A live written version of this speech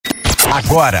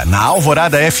Agora, na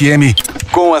Alvorada FM,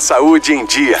 com a saúde em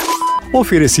dia.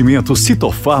 Oferecimento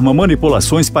Citofarma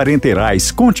Manipulações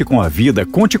Parenterais. Conte com a vida,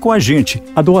 conte com a gente.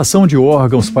 A doação de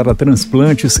órgãos para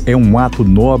transplantes é um ato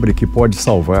nobre que pode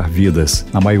salvar vidas.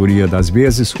 Na maioria das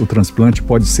vezes, o transplante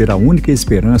pode ser a única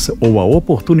esperança ou a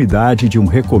oportunidade de um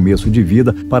recomeço de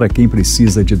vida para quem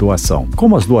precisa de doação.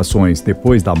 Como as doações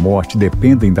depois da morte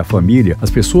dependem da família,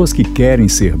 as pessoas que querem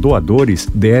ser doadores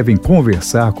devem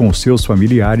conversar com os seus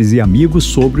familiares e amigos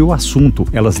sobre o assunto.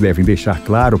 Elas devem deixar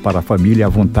claro para a família a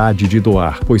vontade de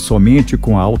doar, pois somente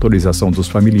com a autorização dos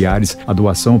familiares a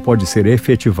doação pode ser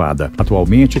efetivada.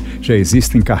 Atualmente, já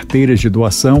existem carteiras de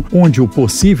doação onde o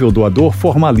possível doador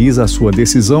formaliza a sua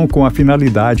decisão com a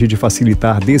finalidade de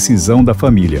facilitar a decisão da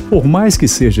família. Por mais que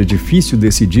seja difícil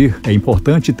decidir, é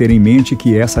importante ter em mente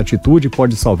que essa atitude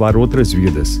pode salvar outras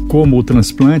vidas. Como o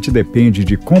transplante depende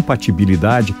de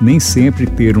compatibilidade, nem sempre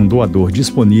ter um doador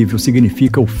disponível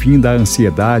significa o fim da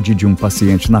ansiedade de um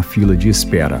paciente na fila de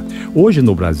espera. Hoje,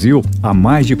 no Brasil, há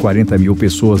mais de 40 mil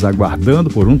pessoas aguardando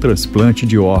por um transplante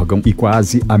de órgão e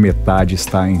quase a metade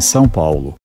está em São Paulo.